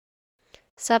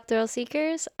Sup, Thrill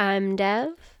Seekers? I'm Dev.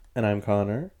 And I'm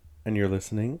Connor, and you're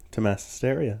listening to Mass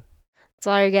Hysteria. That's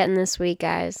all you're getting this week,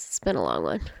 guys. It's been a long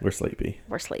one. We're sleepy.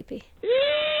 We're sleepy.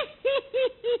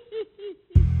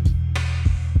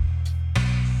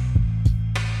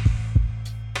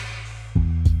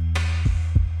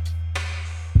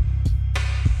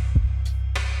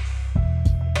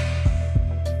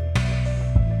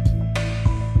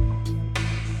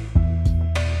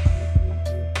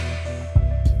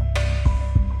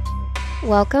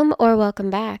 Welcome or welcome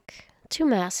back to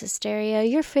Mass Hysteria,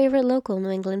 your favorite local New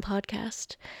England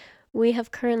podcast. We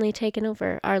have currently taken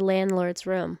over our landlord's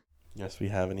room. Yes, we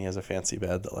have, and he has a fancy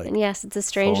bed that And yes, it's as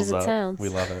strange as it sounds. We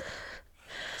love it.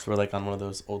 So we're like on one of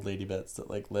those old lady beds that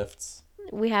like lifts.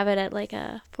 We have it at like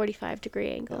a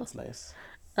 45-degree angle. That's nice.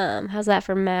 How's that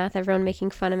for math? Everyone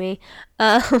making fun of me.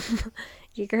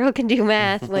 Your girl can do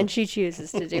math when she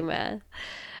chooses to do math.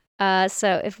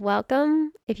 So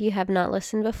if you have not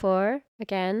listened before,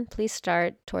 again, please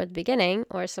start toward the beginning,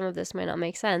 or some of this might not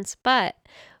make sense, but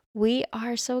we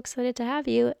are so excited to have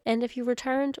you. And if you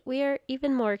returned, we are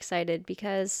even more excited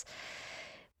because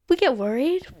we get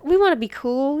worried. We want to be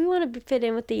cool. We want to fit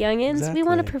in with the youngins. Exactly. We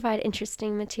want to provide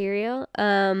interesting material.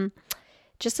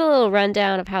 Just a little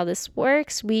rundown of how this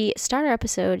works. We start our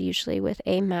episode usually with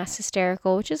a mass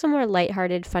hysterical, which is a more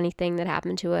lighthearted, funny thing that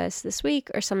happened to us this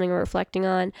week or something we're reflecting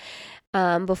on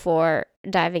before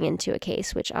diving into a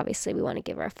case, which obviously we want to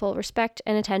give our full respect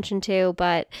and attention to.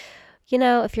 But, you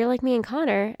know, if you're like me and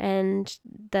Connor and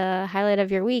the highlight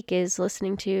of your week is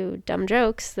listening to dumb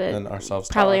jokes that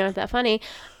probably aren't that funny,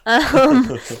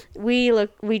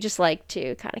 we just like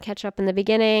to kind of catch up in the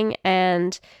beginning,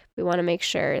 and we want to make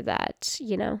sure that,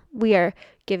 you know, we are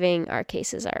giving our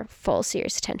cases our full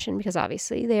serious attention because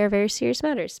obviously they are very serious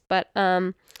matters. But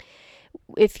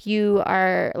if you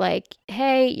are like,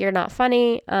 hey, you're not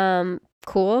funny,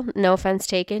 cool, no offense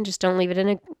taken, just don't leave it in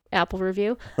an Apple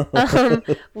review.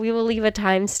 We will leave a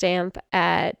timestamp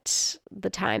at the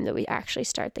time that we actually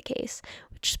start the case.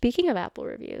 Which, speaking of Apple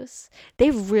reviews,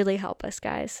 they really help us,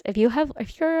 guys. If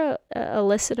you're a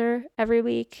listener every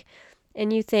week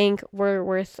and you think we're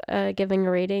worth giving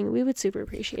a rating, we would super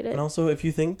appreciate it. And also, if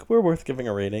you think we're worth giving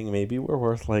a rating, maybe we're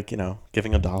worth, like, you know,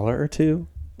 giving $1 or $2.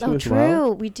 Oh, true.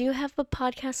 Well. We do have a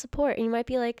podcast support, and you might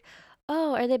be like,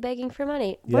 oh, are they begging for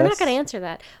money? Yes. We're not going to answer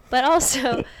that. But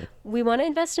also, we want to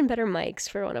invest in better mics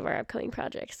for one of our upcoming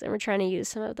projects, and we're trying to use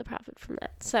some of the profit from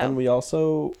that. So, and we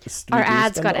also our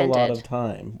ads got ended.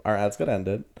 Our ads got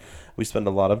ended. We spend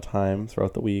a lot of time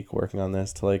throughout the week working on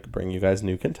this to like bring you guys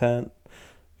new content.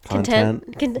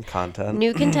 New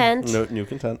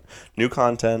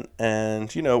content,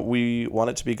 and you know, we want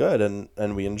it to be good,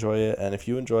 and we enjoy it, and if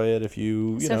you enjoy it, if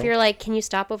if you're like, can you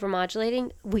stop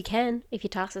overmodulating, we can if you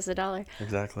toss us $1.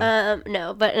 Exactly.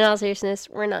 No, but in all seriousness,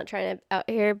 we're not trying to out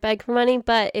here beg for money,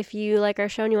 but if you like our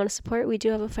show and you want to support, we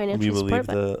do have a financial support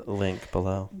button. We will leave the link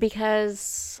below,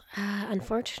 because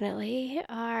unfortunately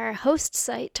our host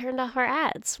site turned off our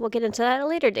ads. We'll get into that at a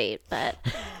later date, but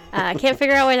I can't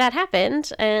figure out why that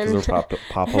happened. And we're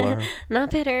popular. Not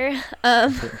bitter.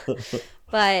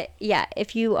 But yeah,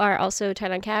 if you are also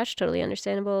tight on cash, totally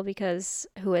understandable, because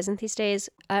who isn't these days?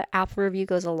 Apple review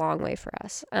goes a long way for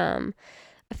us.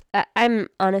 I'm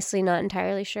honestly not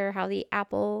entirely sure how the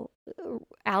Apple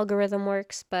algorithm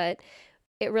works, but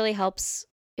it really helps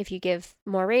if you give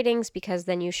more ratings, because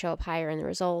then you show up higher in the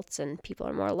results and people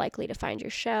are more likely to find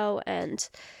your show. And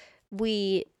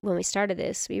when we started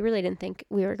this, we really didn't think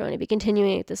we were going to be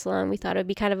continuing it this long. We thought it would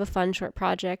be kind of a fun, short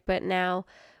project, but now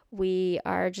we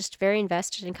are just very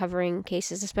invested in covering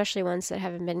cases, especially ones that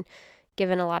haven't been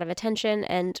given a lot of attention,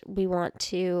 and we want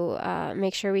to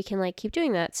make sure we can like keep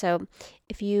doing that. So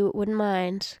if you wouldn't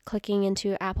mind clicking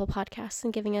into Apple Podcasts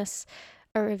and giving us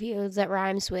a review that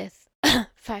rhymes with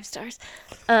 5 stars,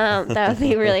 that would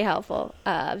be really helpful,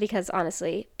 because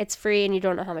honestly, it's free and you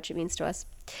don't know how much it means to us.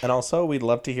 And also, we'd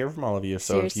love to hear from all of you.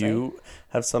 So seriously, if you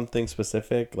have something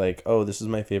specific, like, oh, this is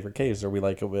my favorite case, or I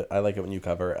like it when you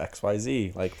cover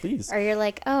XYZ, like, please. Or you're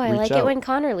like, oh, I like it when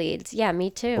Connor leads. Yeah, me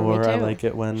too. Or I like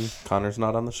it when Connor's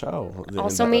not on the show.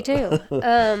 Also, me too.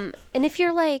 And if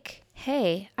you're like,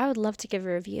 hey, I would love to give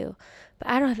a review, but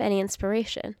I don't have any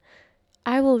inspiration,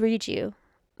 I will read you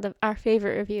our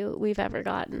favorite review we've ever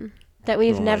gotten that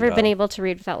we've never been able to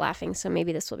read without laughing. So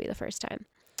maybe this will be the first time.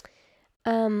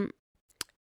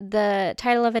 The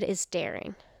title of it is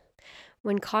Daring.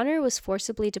 When Connor was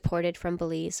forcibly deported from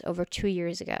Belize over 2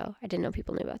 years ago, I didn't know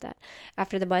people knew about that,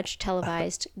 after the much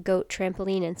televised goat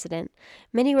trampoline incident,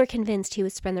 many were convinced he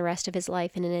would spend the rest of his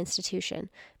life in an institution.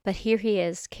 But here he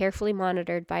is, carefully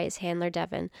monitored by his handler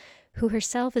Devin, who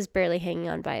herself is barely hanging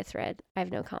on by a thread. I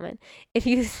have no comment. If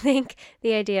you think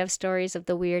the idea of stories of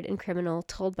the weird and criminal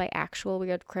told by actual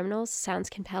weird criminals sounds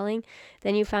compelling,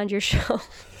 then you found your show.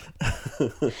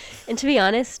 And to be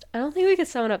honest, I don't think we could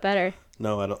sum it up better.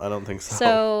 No, I don't think so.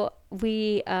 So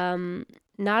we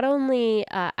not only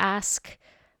ask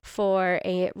for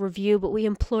a review, but we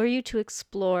implore you to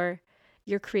explore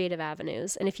your creative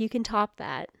avenues. And if you can top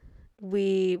that,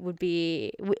 we would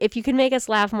be, if you can make us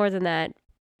laugh more than that,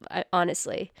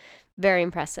 honestly, very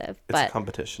impressive. It's a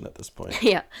competition at this point.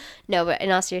 Yeah. No, but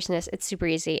in all seriousness, it's super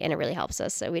easy and it really helps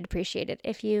us. So we'd appreciate it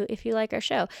if you like our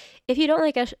show. If you don't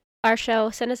like our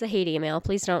show, send us a hate email.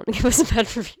 Please don't give us a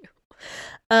bad review.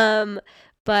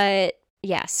 But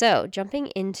yeah, so jumping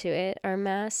into it, our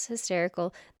mass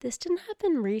hysterical. This didn't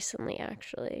happen recently,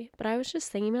 actually, but I was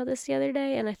just thinking about this the other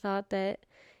day, and I thought that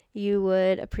you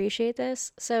would appreciate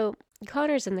this. So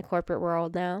Connor's in the corporate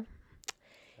world now.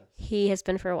 He has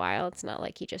been for a while. It's not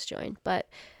like he just joined, but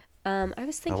I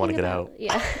was thinking. I want to get out.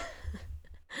 Yeah.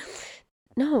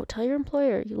 No, tell your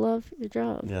employer you love your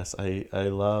job. Yes, I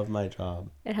love my job.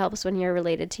 It helps when you're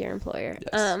related to your employer.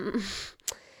 Yes.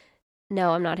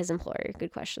 No, I'm not his employer.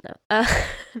 Good question, though.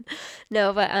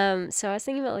 No, but so I was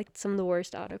thinking about like some of the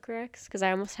worst autocorrects because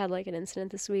I almost had like an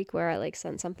incident this week where I like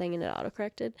sent something and it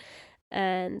autocorrected.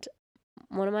 And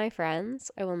one of my friends,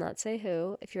 I will not say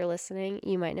who, if you're listening,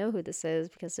 you might know who this is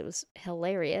because it was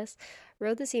hilarious,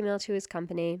 wrote this email to his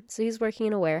company. So he's working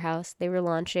in a warehouse. They were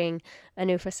launching a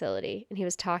new facility and he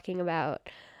was talking about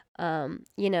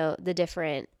the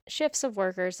different shifts of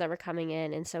workers that were coming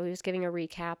in, and so he was giving a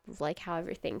recap of like how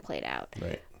everything played out.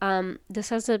 Right. This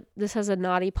has a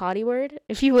naughty potty word,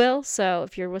 if you will. So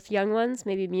if you're with young ones,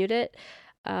 maybe mute it.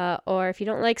 Or if you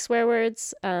don't like swear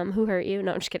words, who hurt you?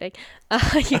 No, I'm just kidding.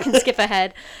 You can skip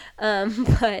ahead.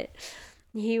 But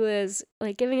he was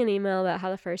like giving an email about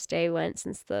how the first day went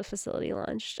since the facility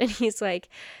launched, and he's like,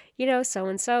 so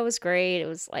and so was great. It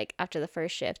was like after the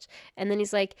first shift, and then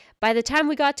he's like, by the time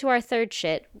we got to our third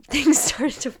shit, things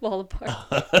started to fall apart.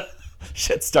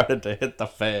 Shit started to hit the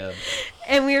fan.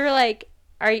 And we were like,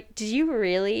 did you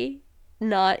really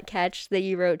not catch that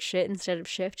you wrote shit instead of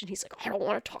shift? And he's like, I don't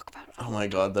want to talk about it. Oh my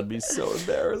god, that'd be so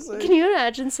embarrassing. Can you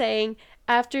imagine saying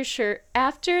after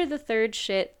the third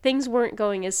shit, things weren't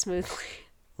going as smoothly?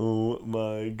 Oh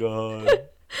my god.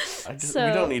 We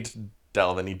don't need to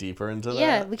delve any deeper into that.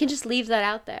 Yeah, we can just leave that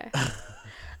out there.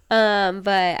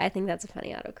 But I think that's a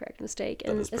funny autocorrect mistake.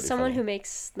 And as someone who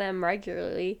makes them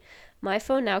regularly, my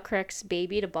phone now corrects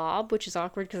baby to Bob, which is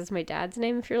awkward because it's my dad's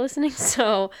name if you're listening.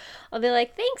 So I'll be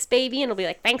like, thanks, baby. And it'll be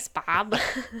like, thanks, Bob.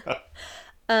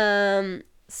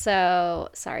 So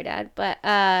sorry, Dad. But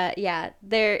yeah,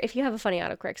 if you have a funny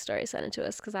autocorrect story, send it to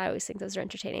us because I always think those are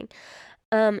entertaining.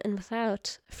 And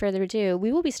without further ado,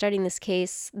 we will be starting this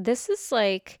case. This is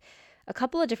like a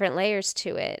couple of different layers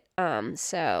to it.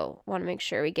 So want to make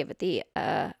sure we give it the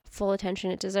full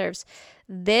attention it deserves.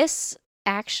 This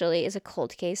actually is a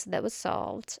cold case that was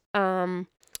solved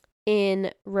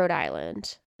in Rhode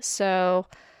Island. So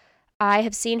I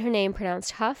have seen her name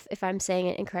pronounced Hough. If I'm saying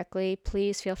it incorrectly,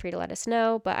 please feel free to let us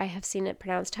know. But I have seen it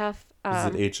pronounced Hough.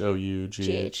 Is it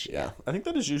Hough? Yeah. I think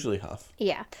that is usually Hough.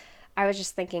 Yeah. I was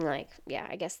just thinking I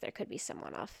guess there could be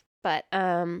someone off. But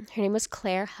her name was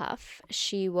Claire Hough.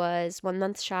 She was 1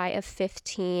 month shy of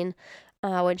 15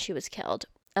 when she was killed.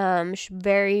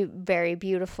 Very, very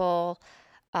beautiful,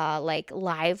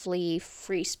 lively,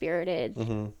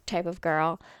 free-spirited type of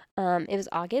girl. It was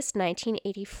August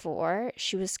 1984.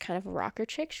 She was kind of a rocker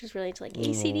chick. She was really into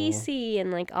AC/DC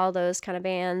and all those kind of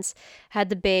bands. Had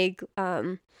the big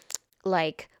blown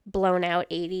out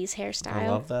 80s hairstyle. I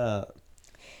love that.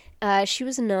 She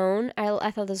was known,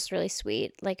 I thought this was really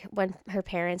sweet, when her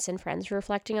parents and friends were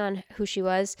reflecting on who she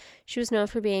was known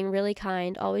for being really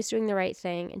kind, always doing the right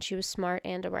thing, and she was smart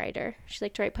and a writer. She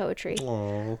liked to write poetry.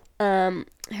 Aww.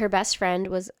 Her best friend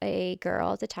was a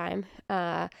girl at the time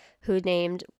whose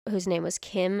name was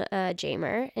Kim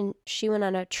Jamer, and she went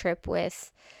on a trip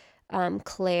with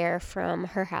Claire from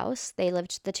her house.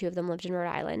 The two of them lived in Rhode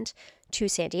Island, to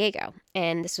San Diego,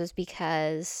 and this was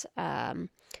because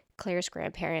Claire's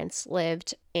grandparents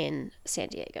lived in San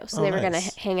Diego. So they were going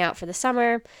to hang out for the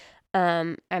summer.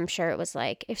 I'm sure it was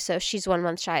she's 1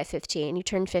 month shy of 15. You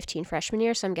turned 15 freshman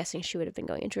year, so I'm guessing she would have been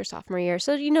going into her sophomore year.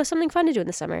 So, something fun to do in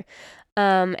the summer.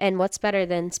 And what's better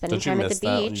than spending time at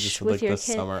the beach with your kid?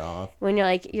 Summer off? When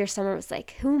you're your summer was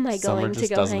who am I going to go hang out with? Summer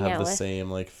just doesn't have the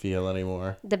same feel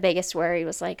anymore. The biggest worry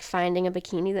was finding a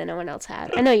bikini that no one else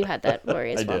had. I know you had that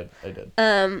worry as well. I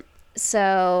did.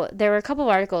 So there were a couple of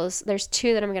articles. There's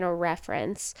two that I'm going to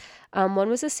reference. One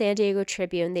was the San Diego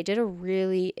Tribune. They did a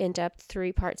really in-depth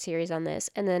 3-part series on this.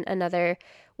 And then another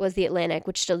was the Atlantic,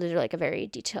 which still did like a very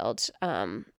detailed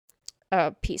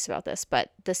piece about this.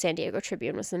 But the San Diego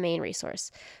Tribune was the main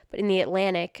resource. But in the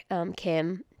Atlantic,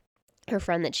 Kim, her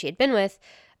friend that she had been with,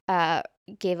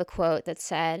 gave a quote that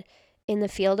said, "In the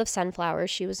field of sunflowers,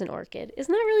 she was an orchid."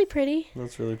 Isn't that really pretty?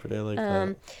 That's really pretty. I like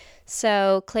that.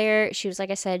 So Claire, she was,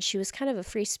 like I said, she was kind of a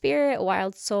free spirit, a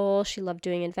wild soul. She loved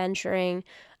doing adventuring.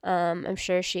 I'm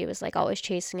sure she was like always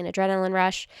chasing an adrenaline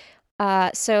rush.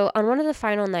 So on one of the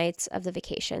final nights of the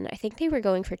vacation, I think they were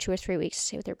going for 2 or 3 weeks to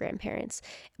stay with their grandparents.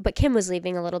 But Kim was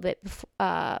leaving a little bit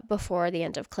before the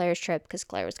end of Claire's trip because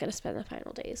Claire was going to spend the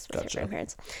final days with her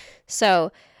grandparents.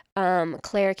 So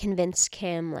Claire convinced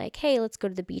Kim, like, hey, let's go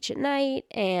to the beach at night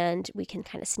and we can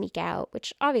kind of sneak out,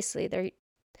 which obviously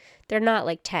they're not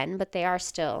like 10, but they are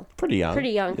still pretty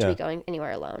young to be going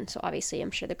anywhere alone. So obviously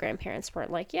I'm sure the grandparents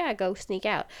weren't like, yeah, go sneak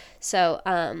out. So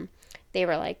they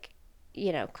were like,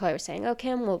 Claire was saying, oh,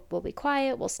 Kim, we'll be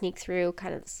quiet. We'll sneak through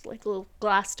kind of this like little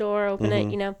glass door, open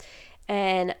it,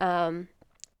 And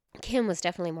Kim was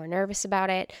definitely more nervous about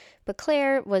it, but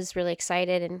Claire was really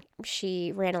excited and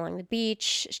she ran along the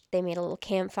beach. They made a little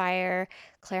campfire.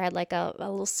 Claire had like a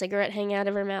little cigarette hanging out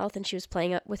of her mouth and she was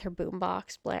playing it with her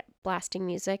boombox, blasting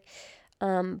music.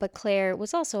 But Claire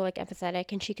was also like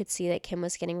empathetic and she could see that Kim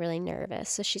was getting really nervous.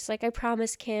 So she's like, I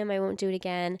promise, Kim, I won't do it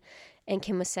again. And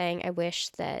Kim was saying, I wish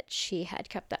that she had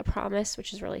kept that promise,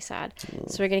 which is really sad.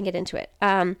 So we're going to get into it.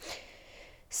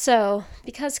 So,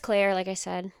 because Claire, like I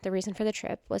said, the reason for the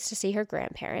trip was to see her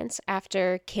grandparents.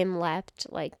 After Kim left,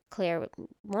 like, Claire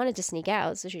wanted to sneak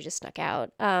out, so she just snuck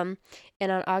out. And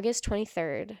on August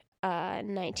 23rd,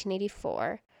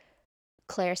 1984,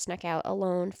 Claire snuck out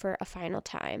alone for a final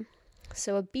time.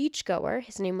 So a beachgoer,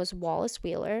 his name was Wallace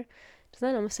Wheeler. Does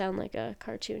that almost sound like a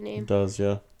cartoon name? It does,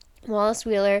 yeah. Wallace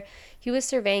Wheeler, he was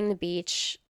surveying the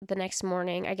beach the next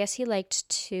morning. I guess he liked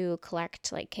to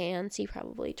collect like cans. He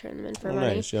probably turned them in for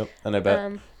money. Nice, yep. And I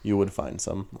bet you would find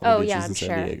some on the beaches in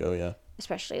San Diego, yeah.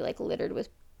 Especially like littered with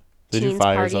They do teens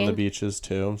fires partying on the beaches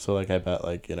too. So like I bet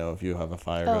like, if you have a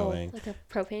fire going, like a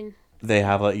propane. They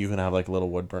have like you can have like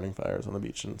little wood burning fires on the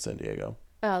beach in San Diego.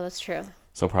 Oh, that's true.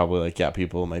 So probably like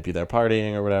people might be there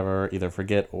partying or whatever, either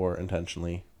forget or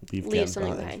intentionally leave cans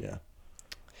behind. Yeah.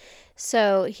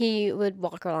 So he would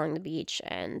walk along the beach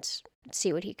and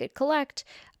see what he could collect.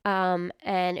 And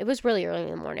it was really early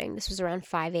in the morning. This was around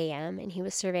 5 a.m. And he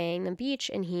was surveying the beach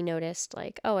and he noticed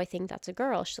like, oh, I think that's a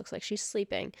girl. She looks like she's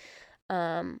sleeping.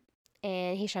 And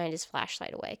he shined his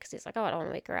flashlight away because he's like, oh, I don't want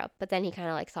to wake her up. But then he kind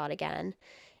of like thought again.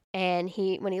 And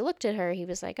when he looked at her, he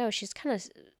was like, oh, she's kind of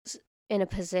in a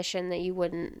position that you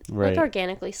wouldn't like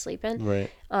organically sleep in.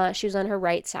 Right. She was on her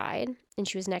right side and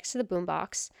she was next to the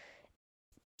boombox.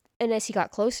 And as he got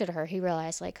closer to her, he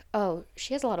realized, like, oh,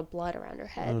 she has a lot of blood around her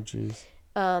head. Oh, jeez.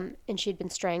 And she'd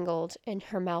been strangled, and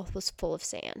her mouth was full of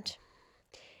sand.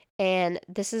 And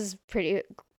this is pretty,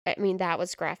 I mean, that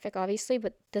was graphic, obviously,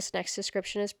 but this next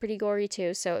description is pretty gory,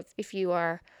 too. So if you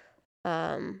are,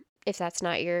 if that's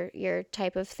not your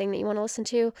type of thing that you want to listen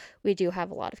to, we do have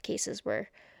a lot of cases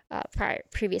where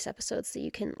previous episodes that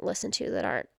you can listen to that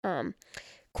aren't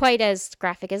quite as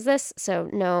graphic as this.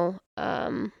 So no,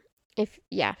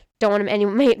 don't want to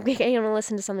make anyone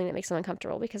listen to something that makes them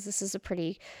uncomfortable because this is a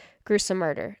pretty gruesome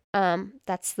murder.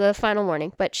 That's the final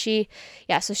warning. But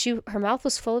her mouth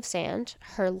was full of sand.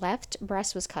 Her left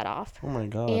breast was cut off. Oh my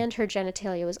God. And her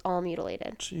genitalia was all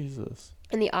mutilated. Jesus.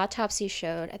 And the autopsy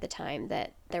showed at the time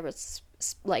that there was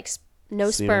like no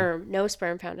sperm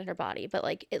found in her body, but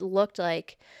like it looked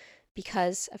like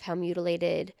because of how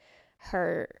mutilated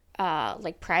her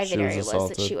like private area was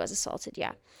that she was assaulted.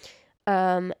 Yeah.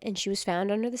 And she was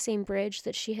found under the same bridge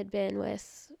that she had been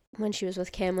with when she was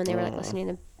with Kim when they were like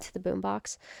listening to the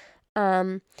boombox.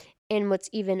 And what's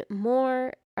even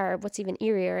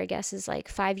eerier, I guess, is like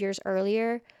 5 years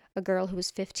earlier, a girl who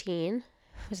was 15,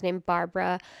 was named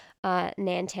Barbara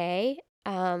Nante.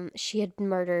 She had been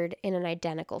murdered in an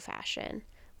identical fashion,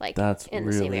 like that's in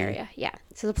really the same area. Yeah.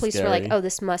 So the police were like, oh,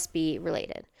 this must be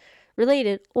related,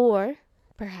 or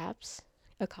perhaps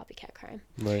a copycat crime.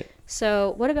 Right.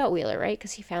 So what about Wheeler, right?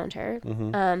 Because he found her.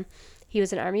 Mm-hmm. He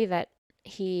was an Army vet.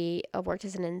 He worked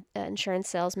as an insurance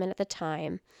salesman at the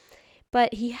time.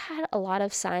 But he had a lot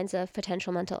of signs of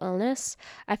potential mental illness.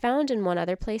 I found in one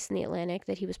other place in the Atlantic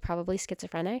that he was probably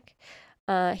schizophrenic.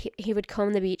 He would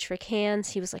comb the beach for cans.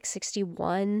 He was like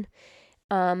 61.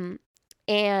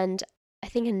 And I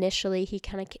think initially he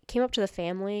kind of came up to the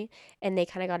family and they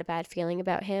kind of got a bad feeling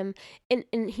about him.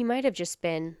 And he might have just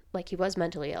been, like, he was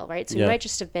mentally ill, right? So he might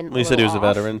just have been Well, a he said little he was off.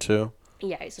 a veteran too.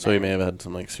 Yeah, he's a so veteran. He may have had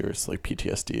some like serious like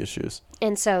PTSD issues.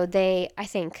 And so I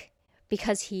think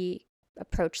because he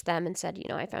approached them and said,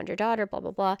 I found your daughter, blah,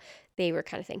 blah, blah, they were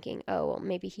kind of thinking, oh, well,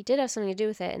 maybe he did have something to do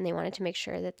with it. And they wanted to make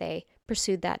sure that they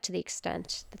pursued that to the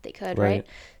extent that they could, right?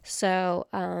 So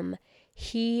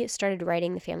he started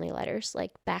writing the family letters,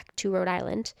 like, back to Rhode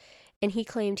Island. And he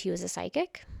claimed he was a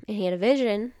psychic. And he had a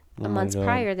vision months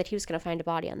prior that he was going to find a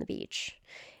body on the beach.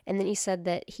 And then he said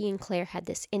that he and Claire had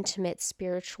this intimate,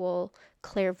 spiritual,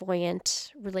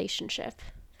 clairvoyant relationship.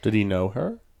 Did he know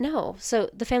her? No. So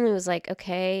the family was like,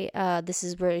 okay, this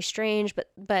is really strange,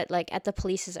 but like, at the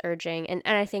police's urging, and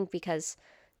I think because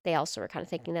they also were kind of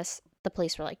thinking this, the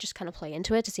police were like, just kind of play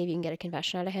into it to see if you can get a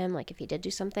confession out of him, like if he did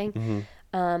do something.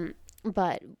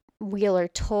 But Wheeler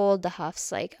told the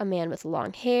Houghs, like, a man with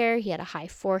long hair, he had a high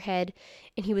forehead,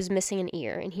 and he was missing an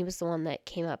ear, and he was the one that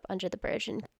came up under the bridge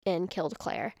and killed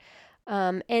Claire.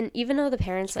 And even though the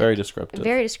parents, very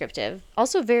descriptive,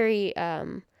 also very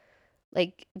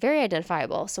very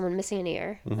identifiable, someone missing an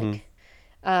ear, like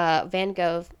Van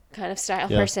Gogh kind of style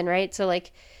person, right? So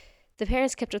like, the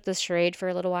parents kept up this charade for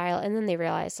a little while, and then they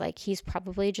realized, like, he's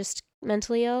probably just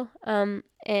mentally ill, and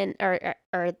or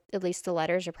at least the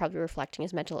letters are probably reflecting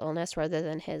his mental illness rather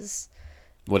than his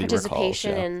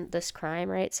participation in this crime,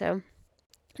 right? So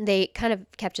they kind of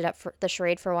kept it up for the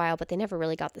charade for a while, but they never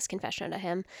really got this confession out of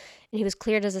him, and he was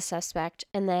cleared as a suspect.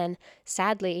 And then,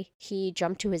 sadly, he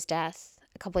jumped to his death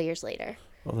a couple of years later.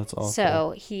 Oh, that's awful.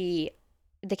 So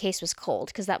the case was cold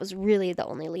because that was really the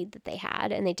only lead that they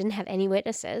had, and they didn't have any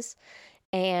witnesses.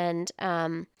 And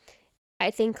I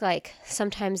think, like,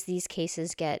 sometimes these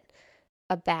cases get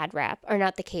a bad rap, or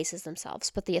not the cases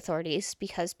themselves, but the authorities,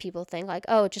 because people think, like,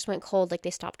 oh, it just went cold, like they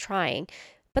stopped trying.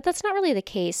 But that's not really the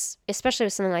case, especially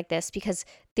with something like this, because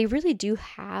they really do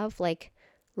have, like,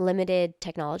 limited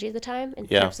technology at the time in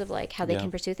terms of, like, how they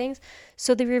can pursue things.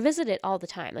 So they revisit it all the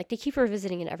time. Like, they keep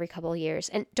revisiting it every couple of years.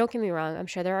 And don't get me wrong, I'm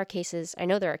sure there are cases, I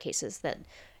know there are cases that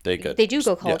they do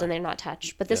go cold and they're not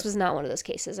touched, but this was not one of those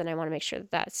cases, and I want to make sure that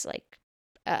that's, like,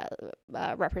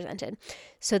 represented.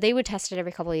 So they would test it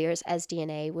every couple of years as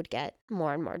DNA would get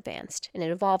more and more advanced, and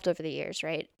it evolved over the years,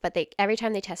 right? But every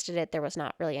time they tested it, there was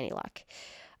not really any luck.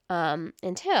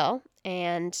 Until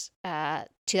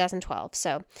 2012.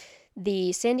 So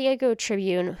the San Diego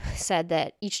Tribune said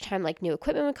that each time, like, new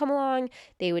equipment would come along,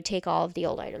 they would take all of the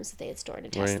old items that they had stored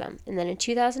and test them. And then in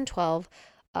 2012,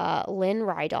 Lynn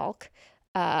Rydalk,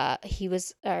 he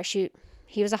was a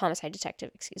homicide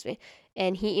detective,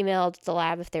 and he emailed the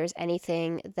lab if there was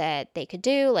anything that they could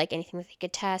do, like anything that they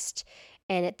could test.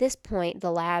 And at this point,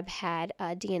 the lab had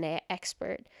a DNA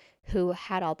expert who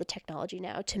had all the technology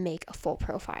now to make a full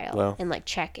profile and, like,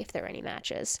 check if there were any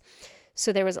matches.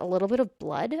 So there was a little bit of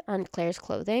blood on Claire's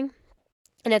clothing.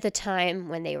 And at the time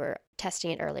when they were testing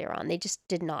it earlier on, they just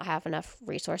did not have enough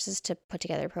resources to put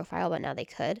together a profile, but now they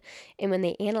could. And when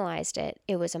they analyzed it,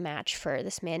 it was a match for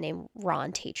this man named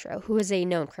Ron Tatro, who is a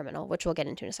known criminal, which we'll get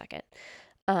into in a second.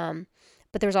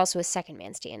 But there was also a second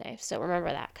man's DNA. So remember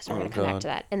that, because we're going to come back to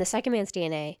that. And the second man's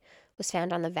DNA was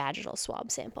found on the vaginal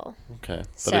swab sample. Okay,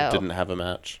 but it didn't have a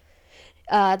match.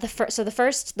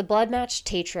 The blood matched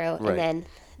Tatro, and then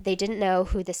they didn't know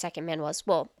who the second man was.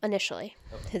 Well, initially,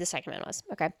 who the second man was.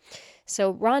 Okay,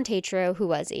 so Ron Tatro, who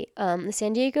was he? The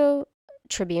San Diego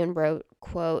Tribune wrote,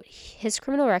 quote, his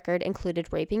criminal record included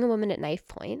raping a woman at knife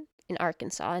point in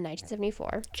Arkansas in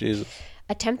 1974. Jesus.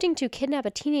 Attempting to kidnap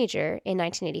a teenager in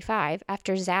 1985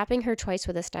 after zapping her twice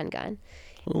with a stun gun.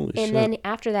 Holy shit. And then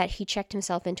after that, he checked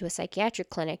himself into a psychiatric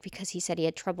clinic because he said he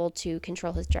had trouble to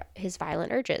control his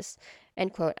violent urges.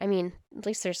 End quote. I mean, at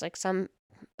least there's, like, some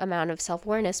amount of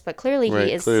self-awareness, but clearly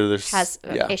he has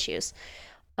issues.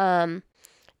 And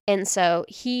so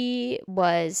he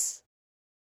was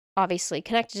obviously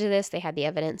connected to this. They had the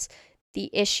evidence. The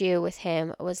issue with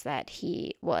him was that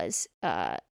he was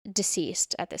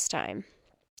deceased at this time.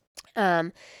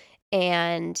 And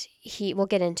we'll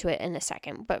get into it in a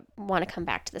second, but want to come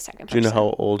back to the second person. Do you know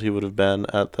how old he would have been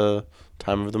at the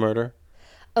time of the murder?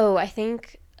 Oh, I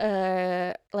think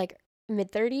like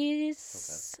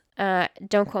mid-30s. Okay.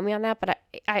 Don't quote me on that, but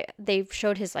they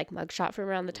showed his, like, mugshot from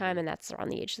around the time, and that's around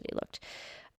the age that he looked.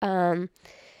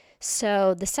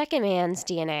 So the second man's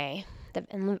DNA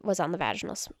was on the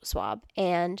vaginal swab,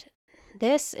 and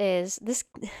this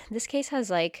case has,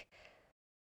 like,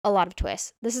 a lot of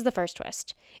twists. This is the first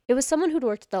twist. It was someone who'd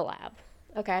worked at the lab.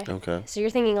 Okay. So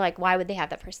you're thinking, like, why would they have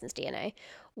that person's DNA?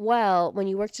 Well, when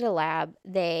you worked at a lab,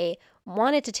 they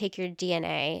wanted to take your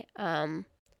DNA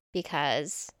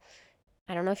because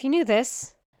I don't know if you knew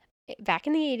this, back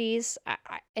in the 80s,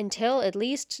 until at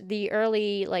least the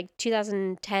early, like,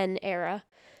 2010 era,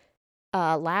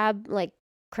 lab, like,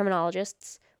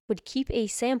 criminologists would keep a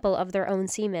sample of their own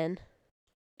semen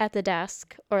at the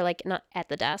desk, or, like, not at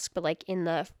the desk, but, like, in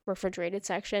the refrigerated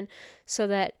section, so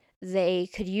that they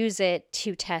could use it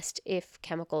to test if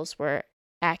chemicals were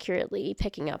accurately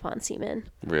picking up on semen.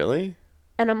 Really?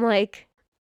 And I'm like,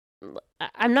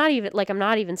 I'm not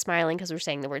even smiling because we're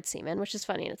saying the word semen, which is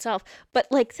funny in itself. But,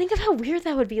 like, think of how weird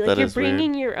that would be. Like, That you're is weird.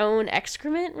 bringing your own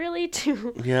excrement, really,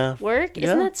 to Yeah. work. Yeah.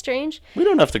 Isn't that strange? We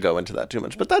don't have to go into that too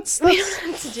much, but that's We don't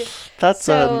have to do. that's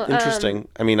So, interesting.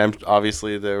 I mean, I'm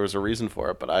obviously there was a reason for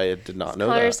it, but I did not know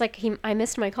Connor's that. like, I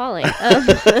missed my calling.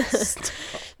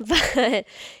 But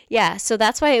yeah, so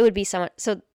that's why it would be someone.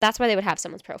 So that's why they would have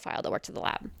someone's profile that worked at the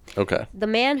lab. Okay. The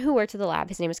man who worked at the lab,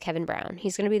 his name is Kevin Brown.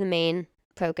 He's going to be the main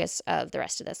focus of the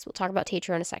rest of this. We'll talk about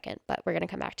Tatro in a second, but we're going to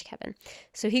come back to Kevin.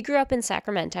 So he grew up in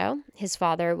Sacramento. His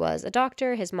father was a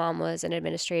doctor. His mom was an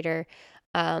administrator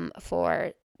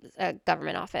for a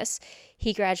government office.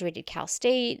 He graduated Cal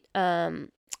State,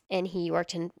 and he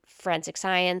worked in forensic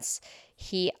science.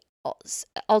 He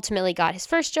ultimately got his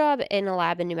first job in a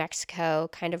lab in New Mexico,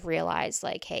 kind of realized,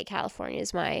 like, hey, California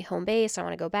is my home base. I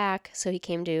want to go back. So he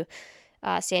came to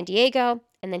San Diego,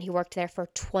 and then he worked there for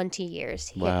 20 years.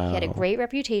 He had a great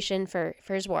reputation for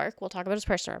his work. We'll talk about his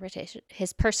personal reputation.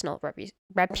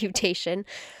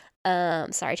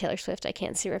 Sorry, Taylor Swift, I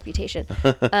can't see reputation.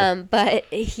 But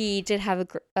he did have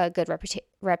a good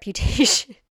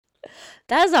reputation.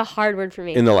 That is a hard word for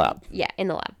me. In the lab. Yeah, in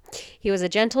the lab. He was a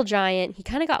gentle giant. He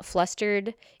kind of got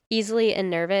flustered easily and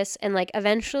nervous, and, like,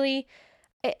 eventually,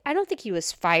 I don't think he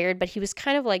was fired, but he was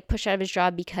kind of, like, pushed out of his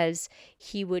job because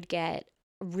he would get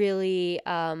really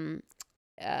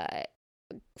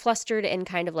flustered and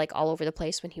kind of, like, all over the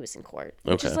place when he was in court,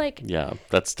 which is, like, yeah,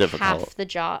 that's difficult. half the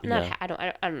job. Not Yeah. I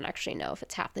don't actually know if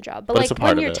it's half the job, but it's like, a part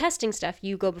when of you're it. testing stuff,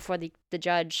 you go before the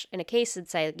judge in a case and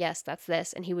say, yes, that's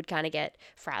this, and he would kind of get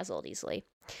frazzled easily.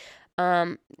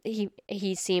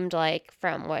 He seemed like,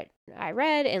 from what I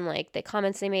read and, like, the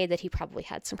comments they made, that he probably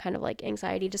had some kind of, like,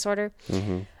 anxiety disorder.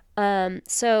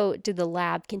 So did the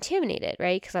lab contaminate it,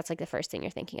 right? Because that's, like, the first thing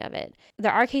you're thinking of it.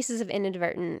 There are cases of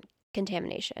inadvertent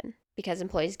contamination because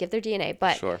employees give their DNA,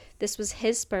 but this was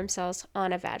his sperm cells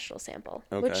on a vaginal sample,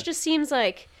 which just seems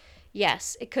like,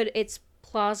 yes, it's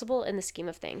plausible in the scheme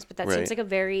of things, but that seems like a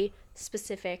very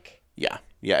specific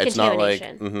it's not like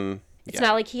it's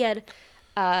not like he had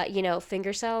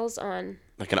finger cells on,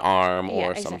 like, an arm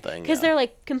or something, because they're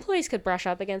like, employees could brush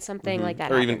up against something like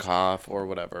that, or even cough or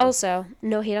whatever. Also,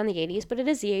 no hate on the 80s, but it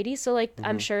is the 80s, so, like,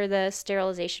 I'm sure the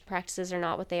sterilization practices are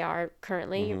not what they are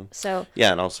currently. So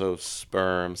yeah, and also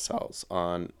sperm cells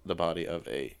on the body of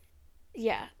a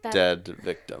dead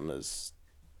victim is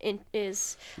a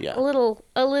little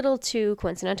too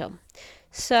coincidental.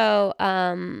 So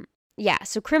so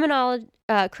criminologists,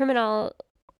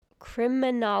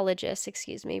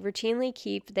 routinely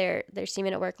keep their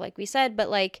semen at work, like we said, but,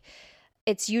 like,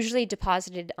 it's usually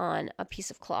deposited on a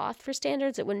piece of cloth for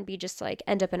standards. It wouldn't be just, like,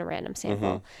 end up in a random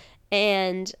sample.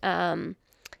 And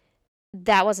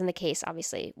that wasn't the case,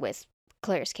 obviously, with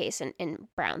Claire's case and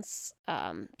Brown's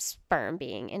sperm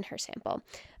being in her sample.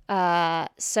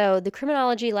 So the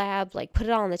criminology lab, like, put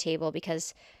it all on the table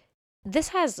because this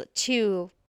has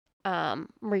two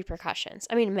repercussions.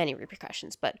 I mean, many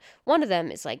repercussions, but one of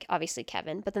them is, like, obviously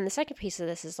Kevin, but then the second piece of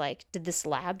this is, like, did this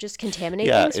lab just contaminate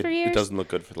things for years? It doesn't look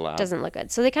good for the lab. Doesn't look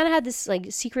good. So they kind of had this,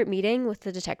 like, secret meeting with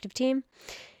the detective team,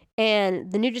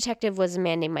 and the new detective was a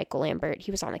man named Michael Lambert.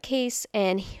 He was on the case,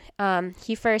 and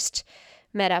he first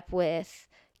met up with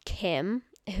Kim,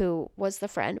 who was the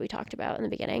friend we talked about in the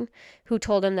beginning, who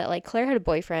told him that, like, Claire had a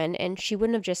boyfriend, and she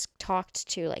wouldn't have just talked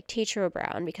to, like, Tatro or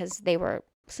Brown because they were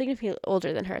significantly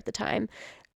older than her at the time,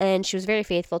 and she was very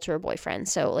faithful to her boyfriend.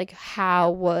 So, like,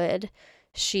 how would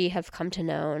she have come to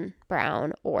know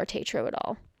Brown or Tatro at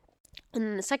all? And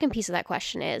then the second piece of that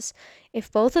question is, if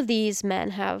both of these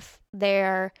men have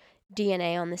their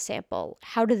DNA on the sample,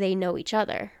 how do they know each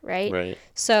other, right?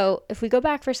 So if we go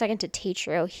back for a second to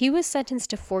Tatro, he was sentenced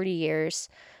to 40 years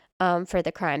for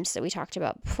the crimes that we talked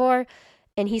about before,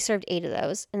 and he served 8 of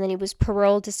those. And then he was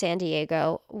paroled to San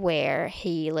Diego, where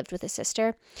he lived with his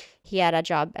sister. He had a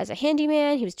job as a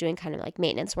handyman. He was doing kind of, like,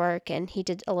 maintenance work, and he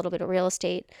did a little bit of real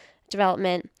estate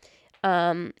development.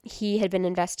 He had been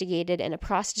investigated in a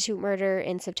prostitute murder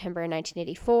in September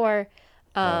 1984.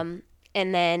 And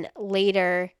then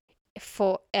later,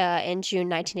 in June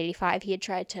 1985, he had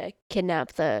tried to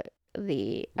kidnap or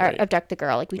abduct the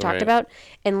girl, like we talked about.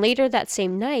 And later that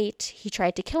same night, he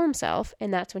tried to kill himself,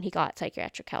 and that's when he got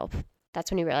psychiatric help.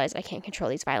 that's when he realized, I can't control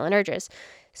these violent urges.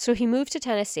 So he moved to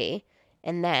Tennessee,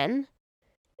 and then,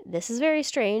 this is very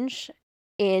strange,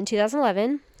 in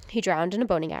 2011, he drowned in a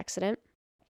boating accident.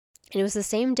 And it was the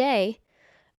same day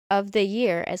of the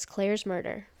year as Claire's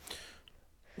murder.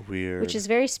 Weird. Which is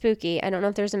very spooky. I don't know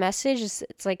if there's a message.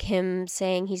 It's like him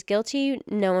saying he's guilty.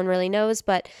 No one really knows,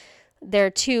 but there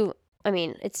are two. I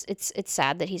mean, it's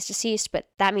sad that he's deceased, but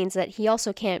that means that he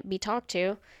also can't be talked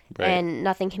to, right. and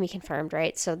nothing can be confirmed,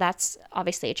 right? So that's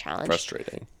obviously a challenge.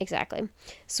 Frustrating. Exactly.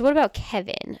 So what about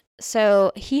Kevin?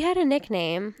 So he had a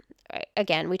nickname.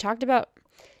 Again, we talked about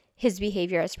his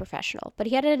behavior as a professional, but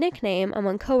he had a nickname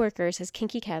among coworkers as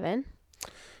Kinky Kevin.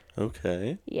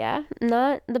 Okay. Yeah,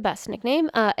 not the best nickname.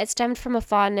 It stemmed from a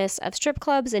fondness of strip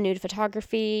clubs and nude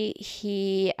photography.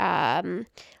 He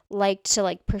liked to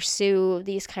like pursue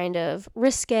these kind of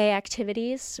risque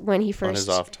activities when he first on his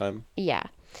off time. Yeah,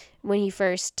 when he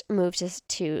first moved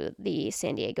to the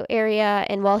San Diego area,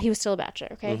 and while he was still a bachelor.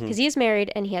 Okay, because he is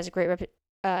married and he has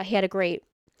he had a great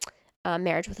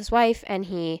marriage with his wife, and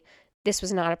this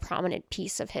was not a prominent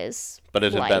piece of his but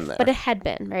it had life, been there. But it had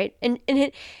been, right?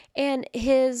 And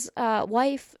his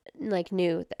wife like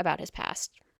knew about his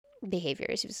past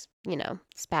behaviors. He was,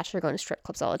 this bachelor going to strip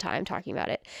clubs all the time, talking about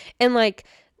it. And like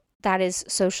that is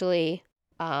socially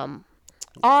odd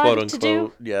quote unquote, to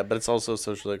do. Yeah, but it's also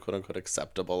socially quote unquote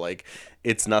acceptable. Like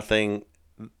it's not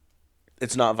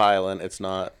violent, it's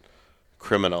not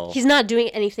criminal. He's not doing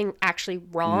anything actually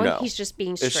wrong. No. He's just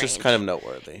being strange. It's just kind of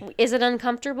noteworthy. Is it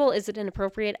uncomfortable? Is it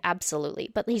inappropriate?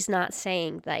 Absolutely. But he's not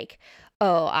saying like,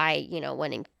 oh, I,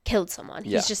 went and killed someone.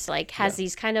 He's just like has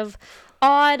these kind of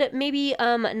odd, maybe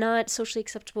not socially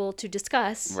acceptable to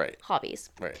discuss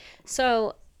hobbies. Right.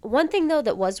 So one thing though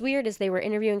that was weird is they were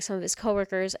interviewing some of his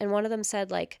coworkers, and one of them said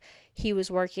like he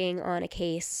was working on a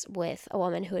case with a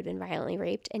woman who had been violently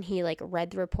raped, and he like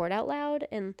read the report out loud,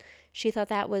 and she thought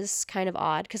that was kind of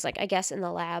odd because like I guess in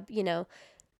the lab,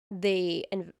 the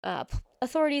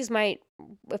authorities might,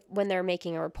 when they're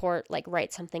making a report, like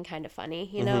write something kind of funny,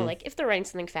 like if they're writing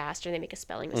something fast or they make a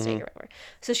spelling mistake or whatever.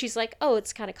 So she's like, oh,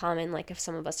 it's kind of common, like if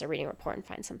some of us are reading a report and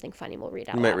find something funny, we'll read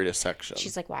out loud. You might read a section.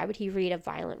 She's like, why would he read a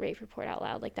violent rape report out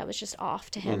loud? Like that was just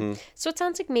off to him. So it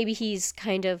sounds like maybe he's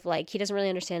kind of like, he doesn't really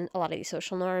understand a lot of these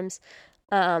social norms.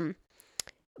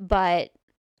 But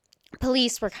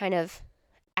police were kind of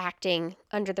acting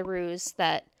under the ruse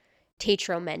that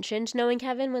Tatro mentioned knowing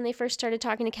Kevin when they first started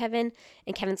talking to Kevin,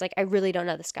 and Kevin's like, I really don't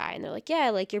know this guy. And they're like, yeah,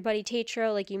 like your buddy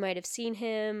Tatro, like you might have seen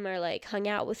him or like hung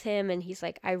out with him. And he's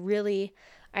like, I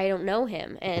don't know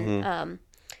him. And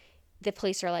the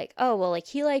police are like, oh, well, like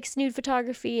he likes nude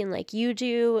photography and like you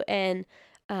do. And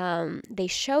they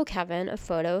show Kevin a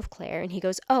photo of Claire, and he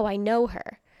goes, oh, I know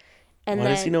her. And why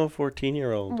does he know a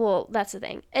 14-year-old? Well, that's the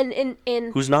thing. And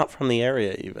who's not from the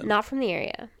area even. Not from the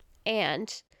area.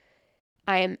 And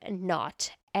I am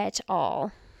not at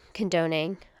all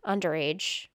condoning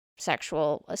underage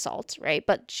sexual assault, right?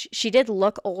 But she did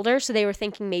look older, so they were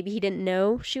thinking maybe he didn't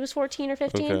know she was 14 or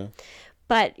 15. Okay.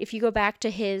 But if you go back to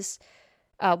his,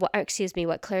 what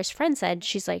Claire's friend said,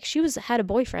 she's like, she had a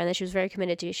boyfriend that she was very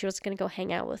committed to. She was going to go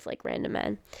hang out with like random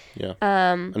men. Yeah.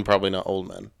 And probably not old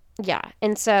men. Yeah.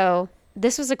 And so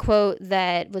this was a quote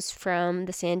that was from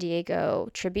the San Diego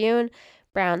Tribune.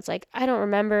 Brown's like, I don't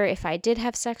remember if I did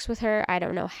have sex with her. I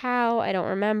don't know how. I don't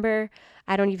remember.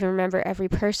 I don't even remember every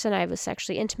person I was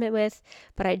sexually intimate with.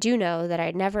 But I do know that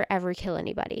I'd never, ever kill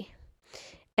anybody.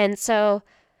 And so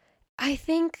I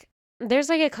think there's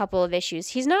like a couple of issues.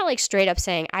 He's not like straight up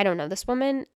saying, I don't know this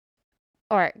woman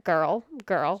or girl,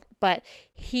 but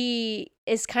he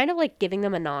is kind of like giving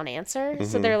them a non-answer.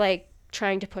 So they're like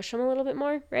trying to push him a little bit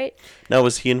more, right? Now,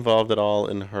 was he involved at all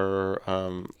in her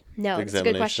No, it's a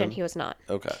good question. He was not.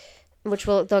 Okay. Which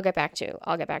they'll get back to.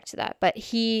 I'll get back to that. But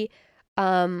he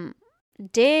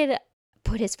did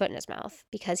put his foot in his mouth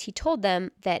because he told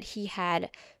them that he had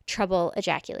trouble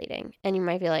ejaculating. And you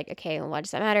might be like, okay, well, why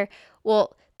does that matter?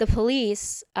 Well, the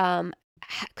police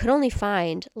could only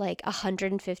find like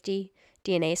 150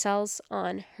 DNA cells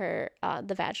on her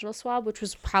the vaginal swab, which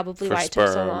was probably why it took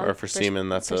so long. Or for semen,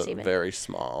 that's semen. Very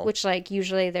small. Which like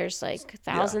usually there's like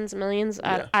thousands, millions.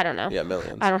 I don't know. Yeah,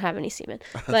 millions. I don't have any semen,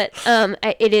 but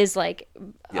it is like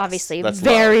obviously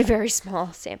very very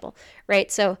small sample,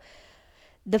 right? So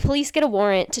the police get a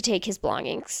warrant to take his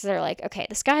belongings. They're like, okay,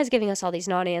 this guy's giving us all these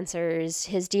non-answers.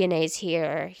 His DNA's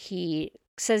here. He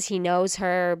says he knows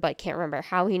her, but can't remember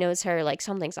how he knows her. Like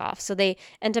something's off. So they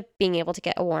end up being able to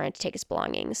get a warrant to take his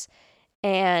belongings.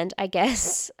 And I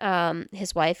guess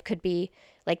his wife could be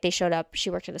like, she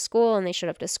worked at a school, and they showed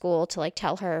up to school to like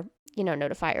tell her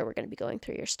notify her, we're going to be going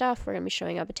through your stuff. We're going to be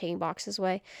showing up and taking boxes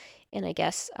away. And I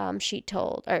guess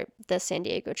the San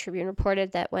Diego Tribune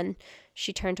reported that when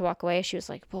she turned to walk away, she was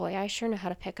like, boy, I sure know how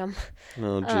to pick him.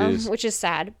 Oh, jeez. Which is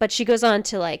sad. But she goes on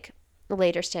to like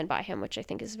later stand by him, which I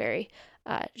think is very,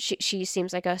 she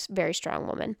seems like a very strong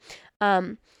woman.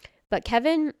 But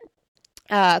Kevin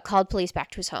called police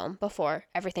back to his home before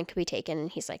everything could be taken.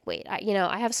 And he's like, wait,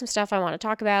 I have some stuff I want to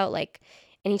talk about.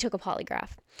 And he took a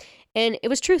polygraph. And it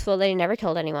was truthful that he never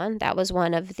killed anyone. That was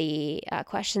one of the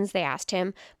questions they asked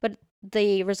him. But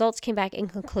the results came back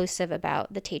inconclusive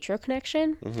about the Tatro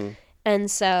connection. Mm-hmm. And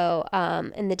so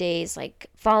in the days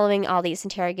following all these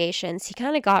interrogations, he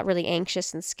kind of got really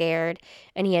anxious and scared,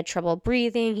 and he had trouble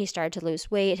breathing. He started to lose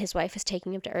weight. His wife was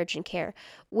taking him to urgent care,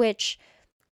 which,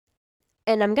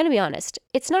 and I'm going to be honest,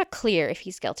 it's not clear if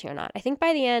he's guilty or not. I think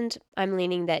by the end, I'm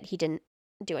leaning that he didn't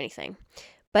do anything.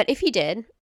 But if he did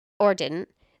or didn't,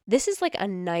 this is like a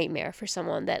nightmare for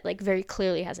someone that very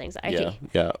clearly has anxiety.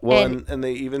 Yeah. Well, and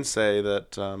they even say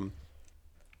that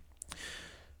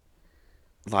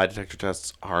lie detector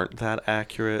tests aren't that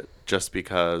accurate just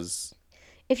because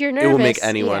if you're nervous, it will make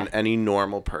any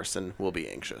normal person will be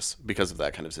anxious because of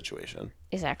that kind of situation.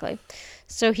 Exactly.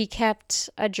 So he kept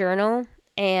a journal,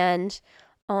 and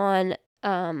on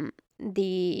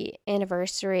the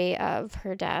anniversary of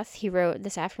her death, he wrote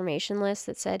this affirmation list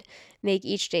that said, make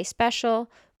each day special.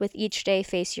 With each day,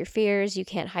 face your fears. You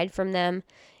can't hide from them.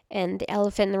 And the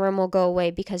elephant in the room will go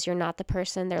away because you're not the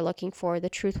person they're looking for.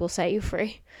 The truth will set you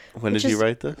free. When did he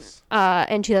write this?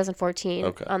 In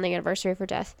 2014, on the anniversary of her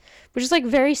death, which is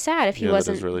very sad if he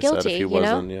wasn't that is really guilty. Sad if he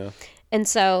wasn't, yeah. And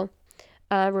so,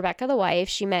 Rebecca, the wife,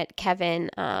 she met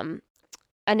Kevin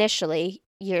initially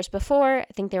years before. I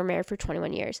think they were married for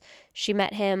 21 years. She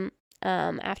met him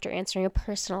after answering a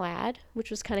personal ad,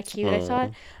 which was kind of cute, I thought.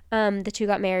 The two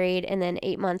got married, and then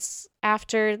 8 months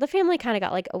after, the family kind of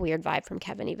got a weird vibe from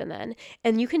Kevin even then.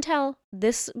 And you can tell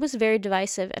this was very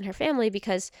divisive in her family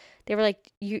because they were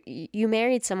like, you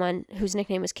married someone whose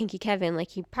nickname was Kinky Kevin.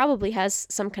 He probably has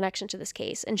some connection to this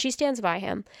case. And she stands by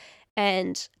him.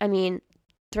 And, I mean,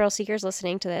 thrill seekers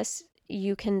listening to this,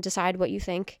 you can decide what you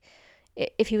think,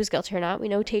 if he was guilty or not. We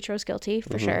know Tatro's guilty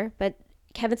for sure, but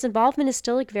Kevin's involvement is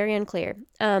still very unclear.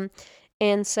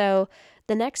 And so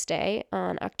the next day,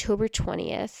 on October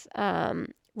 20th,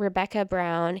 Rebecca's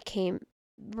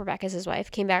his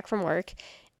wife, came back from work,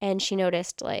 and she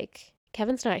noticed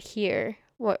Kevin's not here.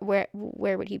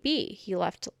 Where would he be? He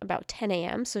left about 10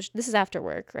 a.m. So this is after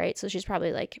work, right? So she's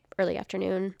probably late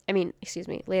afternoon,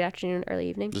 early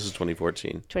evening. This is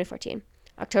 2014.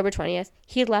 October 20th.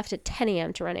 He had left at 10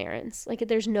 a.m. to run errands.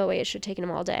 There's no way it should have taken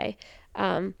him all day.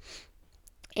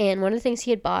 And one of the things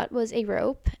he had bought was a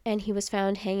rope, and he was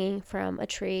found hanging from a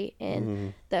tree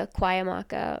in the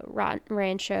Cuyamaca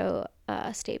Rancho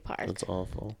State Park. That's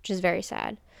awful. Which is very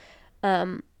sad.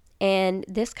 And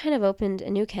this kind of opened a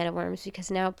new can of worms because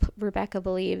now Rebecca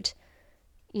believed,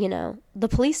 the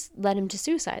police led him to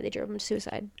suicide. They drove him to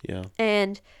suicide. Yeah.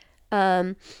 And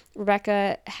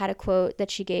Rebecca had a quote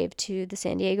that she gave to the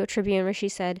San Diego Tribune where she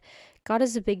said, God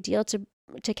is a big deal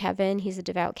to Kevin. He's a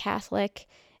devout Catholic.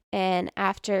 And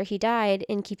after he died,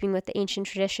 in keeping with the ancient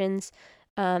traditions,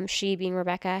 she, being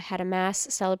Rebecca, had a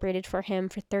mass celebrated for him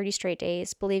for 30 straight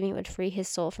days, believing it would free his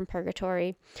soul from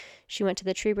purgatory. She went to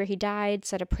the tree where he died,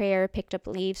 said a prayer, picked up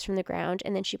leaves from the ground,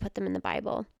 and then she put them in the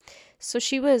Bible. So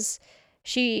she felt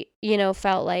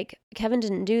like Kevin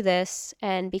didn't do this,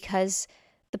 and because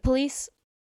the police,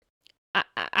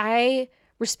 I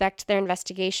respect their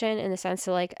investigation in the sense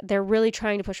that they're really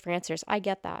trying to push for answers. I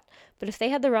get that. But if they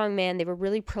had the wrong man, they were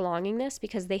really prolonging this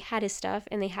because they had his stuff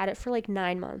and they had it for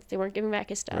 9 months. They weren't giving back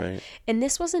his stuff. Right. And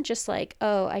this wasn't just I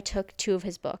took 2 of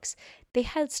his books. They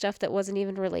had stuff that wasn't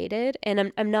even related.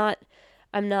 And I'm not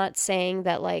saying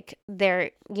that they're,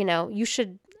 you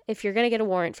should, if you're going to get a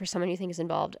warrant for someone you think is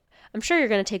involved, I'm sure you're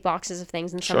going to take boxes of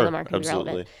things and some of them aren't going to be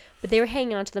relevant. But they were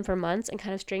hanging on to them for months and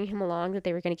kind of stringing him along that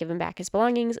they were going to give him back his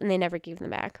belongings, and they never gave them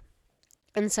back.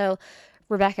 And so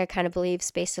Rebecca kind of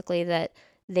believes basically that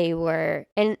they were,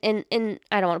 and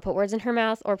I don't want to put words in her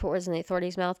mouth or put words in the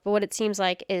authorities' mouth, but what it seems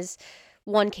like is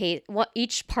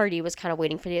each party was kind of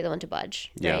waiting for the other one to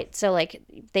budge, right? Yeah. So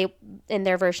they, in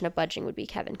their version of budging would be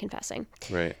Kevin confessing.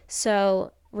 Right.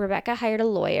 So Rebecca hired a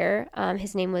lawyer.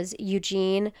 His name was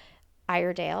Eugene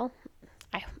Iredale.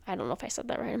 I don't know if I said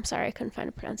that right. I'm sorry. I couldn't find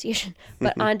a pronunciation.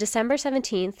 But on December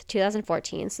 17th,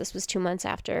 2014, so this was 2 months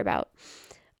after about,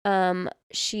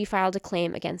 she filed a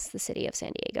claim against the city of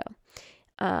San Diego.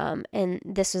 And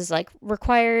this was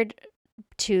required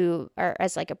or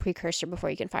as like a precursor before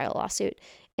you can file a lawsuit.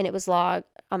 And it was lodged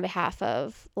on behalf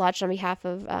of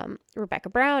Rebecca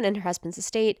Brown and her husband's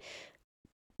estate.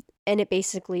 And it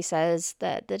basically says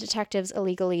that the detectives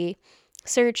illegally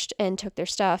searched and took their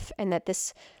stuff, and that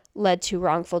this led to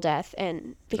wrongful death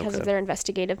and because of their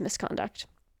investigative misconduct.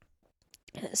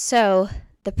 So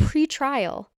the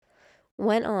pre-trial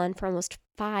went on for almost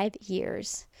 5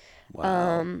 years.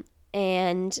 Wow.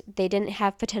 And they didn't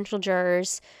have potential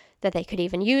jurors that they could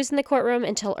even use in the courtroom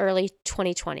until early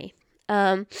 2020.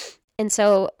 And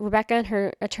so Rebecca and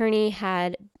her attorney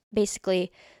had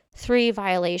basically 3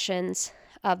 violations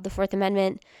of the Fourth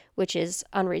Amendment, which is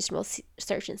unreasonable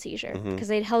search and seizure, because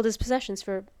they'd held his possessions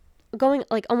for going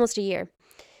like almost a year.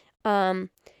 And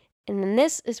then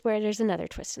this is where there's another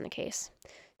twist in the case.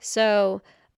 So,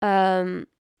 to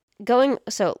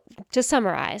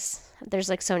summarize, there's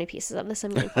like so many pieces of this,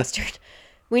 I'm getting flustered.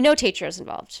 We know Tatro's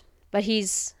involved, but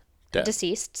he's Dead.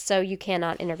 Deceased, so you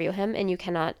cannot interview him and you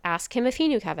cannot ask him if he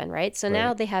knew Kevin, right? So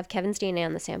now they have Kevin's DNA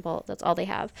on the sample. That's all they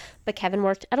have. But Kevin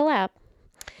worked at a lab.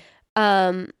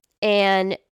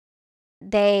 And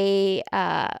they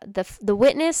the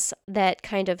witness that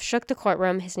kind of shook the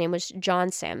courtroom, his name was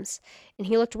John Sims, and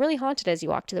he looked really haunted as he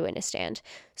walked to the witness stand.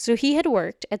 So he had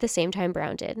worked at the same time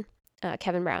Brown did,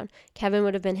 Kevin Brown. Kevin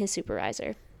would have been his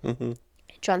supervisor.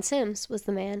 John Sims was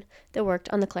the man that worked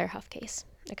on the Claire Hough case.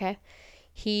 Okay,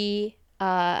 he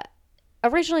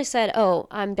originally said, "Oh,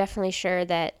 I'm definitely sure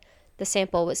that the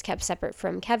sample was kept separate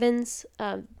from Kevin's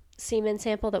semen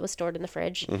sample that was stored in the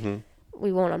fridge."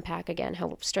 We won't unpack again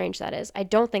how strange that is. I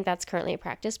don't think that's currently a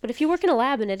practice, but if you work in a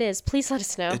lab and it is, please let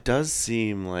us know. It does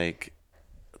seem like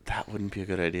that wouldn't be a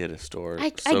good idea to store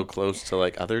close to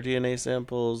like other DNA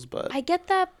samples, but I get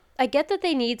that. I get that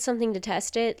they need something to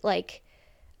test it. Like,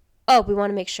 oh, we want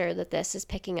to make sure that this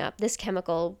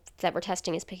chemical that we're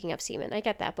testing is picking up semen. I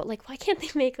get that, but like, why can't they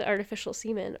make the artificial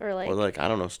semen or like I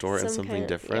don't know, store it in something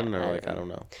different, or like I don't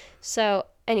know. So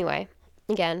anyway,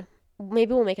 again,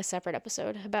 maybe we'll make a separate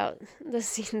episode about the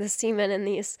semen in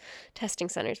these testing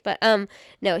centers. But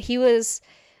no, he was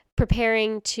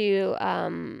preparing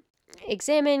to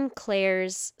examine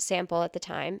Claire's sample at the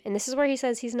time. And this is where he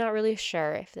says he's not really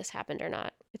sure if this happened or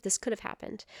not, if this could have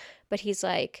happened. But he's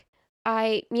like,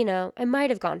 I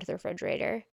might have gone to the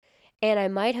refrigerator and I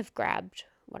might have grabbed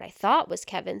what I thought was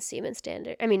Kevin's semen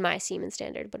standard. I mean, my semen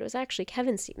standard, but it was actually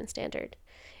Kevin's semen standard.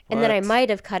 And then I might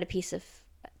have cut a piece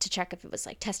to check if it was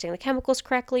like testing the chemicals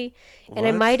correctly. And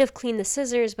I might have cleaned the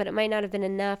scissors, but it might not have been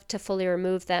enough to fully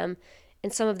remove them.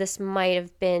 And some of this might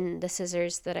have been the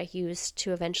scissors that I used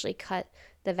to eventually cut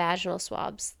the vaginal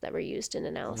swabs that were used in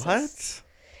analysis. What?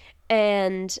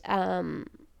 And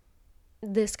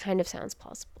this kind of sounds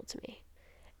plausible to me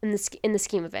in the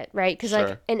scheme of it, right? Because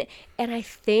sure. and I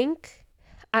think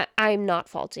I'm not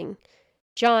faulting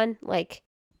John. Like,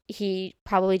 he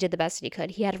probably did the best that he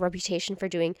could. He had a reputation for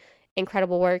doing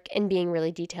incredible work and being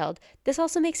really detailed. This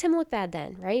also makes him look bad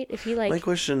then, right? If he My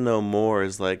question though more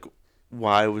is like,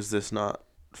 why was this not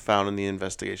found in the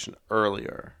investigation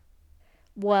earlier?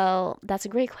 Well, that's a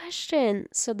great question.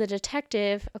 So the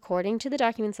detective, according to the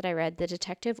documents that I read, the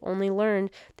detective only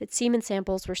learned that semen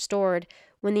samples were stored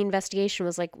when the investigation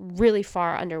was like really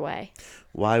far underway.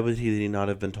 Why would he not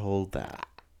have been told that?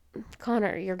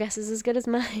 Connor, your guess is as good as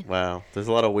mine. Wow, there's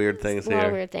a lot of weird things here. A lot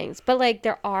of weird things, but like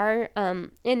there are.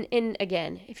 In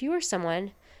again, if you are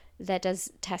someone that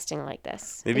does testing like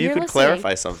this, maybe you could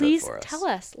clarify something please for us. Tell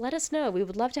us. Let us know. We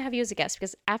would love to have you as a guest,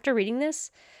 because after reading this,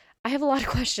 I have a lot of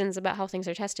questions about how things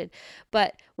are tested.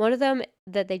 But one of them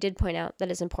that they did point out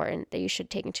that is important that you should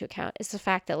take into account is the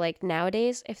fact that like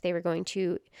nowadays, if they were going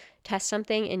to test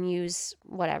something and use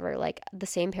whatever, like the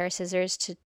same pair of scissors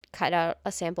to cut out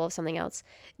a sample of something else,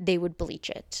 they would bleach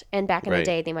it. And back in the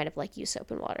day, they might have like used soap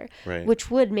and water,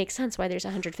 which would make sense why there's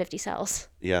 150 cells.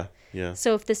 Yeah.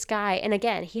 So if this guy, and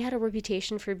again, he had a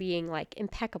reputation for being like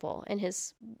impeccable in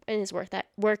his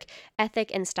work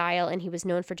ethic and style, and he was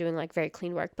known for doing like very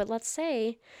clean work. But let's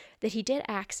say that he did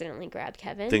accidentally grab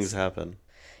Kevin's. Things happen.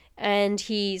 And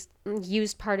he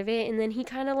used part of it, and then he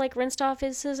kind of like rinsed off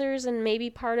his scissors, and maybe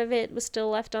part of it was still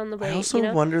left on the blade. I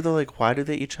also wonder though, like, why do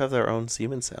they each have their own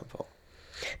semen sample?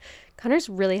 Connor's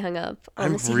really hung up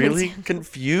on the semen sample. I'm really sample.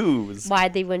 confused. Why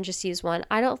they wouldn't just use one?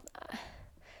 I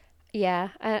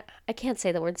can't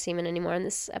say the word semen anymore in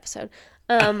this episode.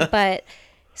 But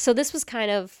so this was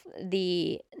kind of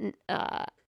the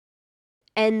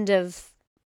end of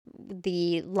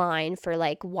the line for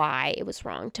like why it was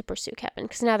wrong to pursue Kevin,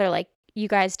 because now they're like, you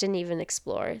guys didn't even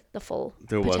explore the full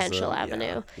potential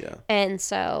avenue. Yeah. And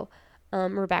so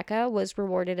Rebecca was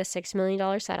rewarded a $6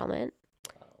 million settlement,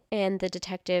 and the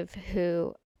detective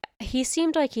who he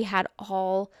seemed like he had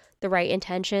all the right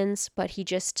intentions, but he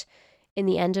just, in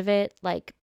the end of it,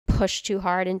 like pushed too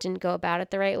hard and didn't go about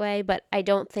it the right way. But I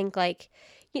don't think like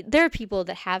there are people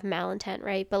that have malintent,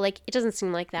 right? But like it doesn't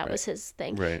seem like that was his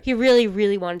thing. Right. He really,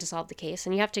 really wanted to solve the case,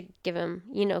 and you have to give him,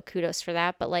 kudos for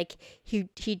that. But like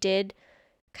he did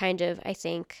kind of, I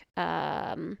think,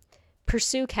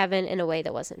 pursue Kevin in a way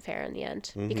that wasn't fair in the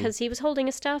end, because he was holding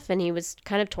his stuff and he was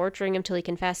kind of torturing him till he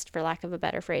confessed, for lack of a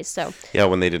better phrase. So yeah,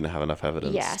 when they didn't have enough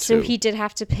evidence. Yeah, so he did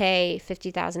have to pay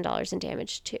 $50,000 in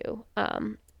damage to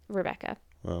Rebecca.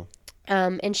 Wow.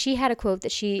 And she had a quote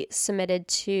that she submitted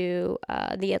to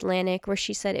The Atlantic where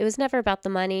she said, "It was never about the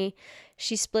money.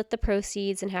 She split the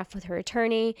proceeds in half with her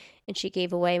attorney, and she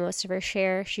gave away most of her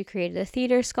share. She created a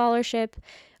theater scholarship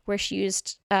where she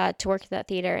used to work at that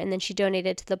theater, and then she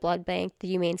donated to the blood bank, the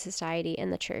Humane Society,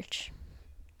 and the church."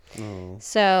 Oh.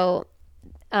 So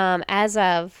as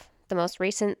of the most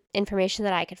recent information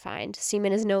that I could find,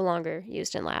 semen is no longer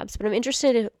used in labs. But I'm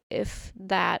interested if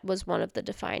that was one of the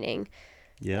defining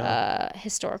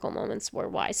historical moments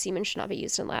why semen should not be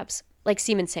used in labs. Like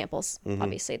semen samples,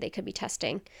 obviously they could be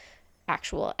testing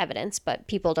actual evidence, but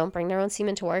people don't bring their own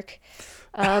semen to work.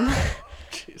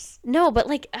 Jeez. No, but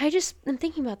like I'm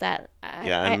thinking about that.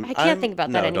 I can't think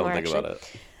about that anymore. Don't think actually.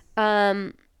 About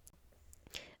it.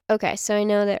 Okay, so I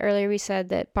know that earlier we said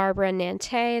that Barbara and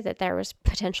Nante, that there was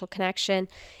potential connection.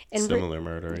 And similar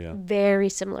murder, yeah. Very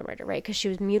similar murder, right? Because she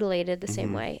was mutilated the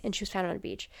same way, and she was found on a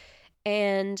beach.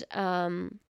 And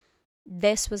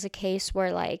this was a case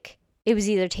where, like, it was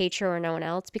either Tatro or no one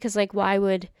else. Because, like, why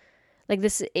would, like,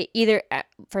 this, either,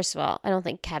 first of all, I don't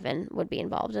think Kevin would be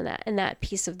involved in that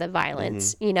piece of the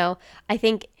violence, I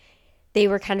think they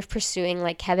were kind of pursuing,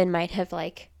 like, Kevin might have,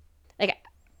 like,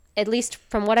 at least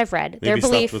from what I've read, their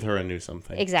belief, slept with her and knew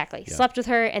something. Exactly. Yeah. Slept with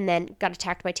her and then got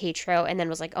attacked by Tatro and then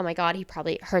was like, oh my God, he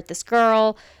probably hurt this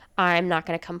girl. I'm not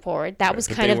going to come forward. That was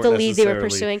kind of the lead they were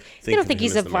pursuing. They don't think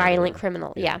he's a violent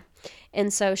criminal. Yeah.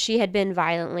 And so she had been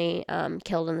violently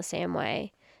killed in the same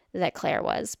way that Claire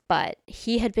was. But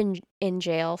he had been in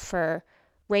jail for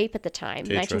rape at the time,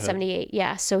 Tatro 1978.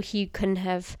 Yeah. So he couldn't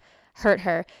have hurt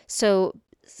her. So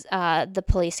the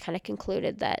police kind of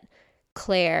concluded that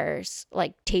Claire's,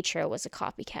 like, Tatro was a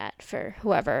copycat for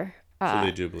whoever so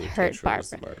they do believe hurt Tatro Barbara. Was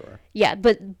the murderer. Yeah,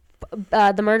 but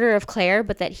the murder of Claire,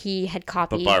 but that he had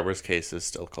copied. But Barbara's case is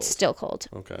still cold. Still cold.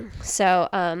 Okay. So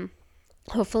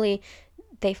hopefully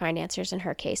they find answers in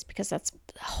her case, because that's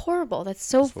horrible.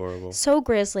 That's horrible. So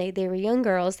grisly. They were young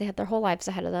girls. They had their whole lives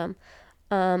ahead of them.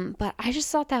 But I just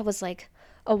thought that was, like,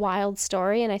 a wild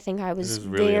story, and I think I was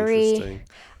really interesting.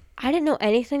 I didn't know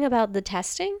anything about the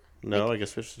testing. No, I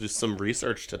guess we have to do some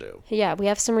research to do. Yeah, we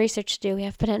have some research to do. We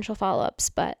have potential follow-ups,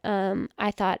 but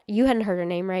I thought you hadn't heard her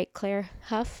name, right? Claire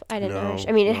Hough? I didn't know her.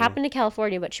 I mean, it happened in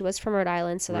California, but she was from Rhode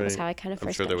Island, so that was how I kind of first.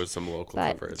 I'm sure there was some local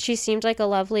coverage. She seemed like a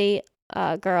lovely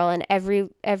girl, and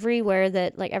everywhere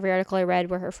that, like, every article I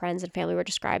read where her friends and family were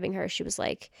describing her, she was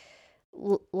like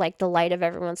the light of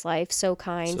everyone's life, so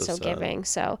kind, so giving.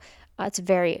 So it's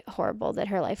very horrible that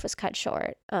her life was cut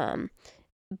short.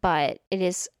 But it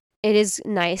is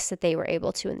nice that they were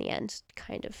able to, in the end,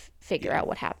 kind of figure out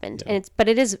what happened. Yeah. But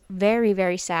it is very,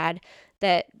 very sad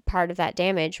that part of that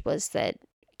damage was that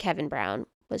Kevin Brown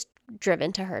was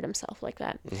driven to hurt himself like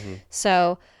that. Mm-hmm.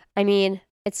 So, I mean,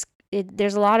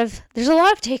 there's a lot of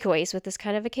takeaways with this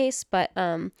kind of a case, but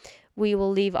we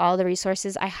will leave all the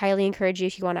resources. I highly encourage you,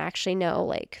 if you want to actually know,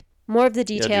 like, more of the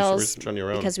details, do some research on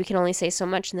your own, because we can only say so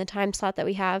much in the time slot that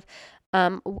we have.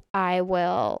 I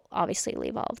will obviously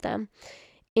leave all of them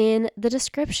in the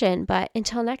description. But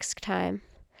until next time,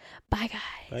 bye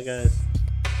guys. Bye guys.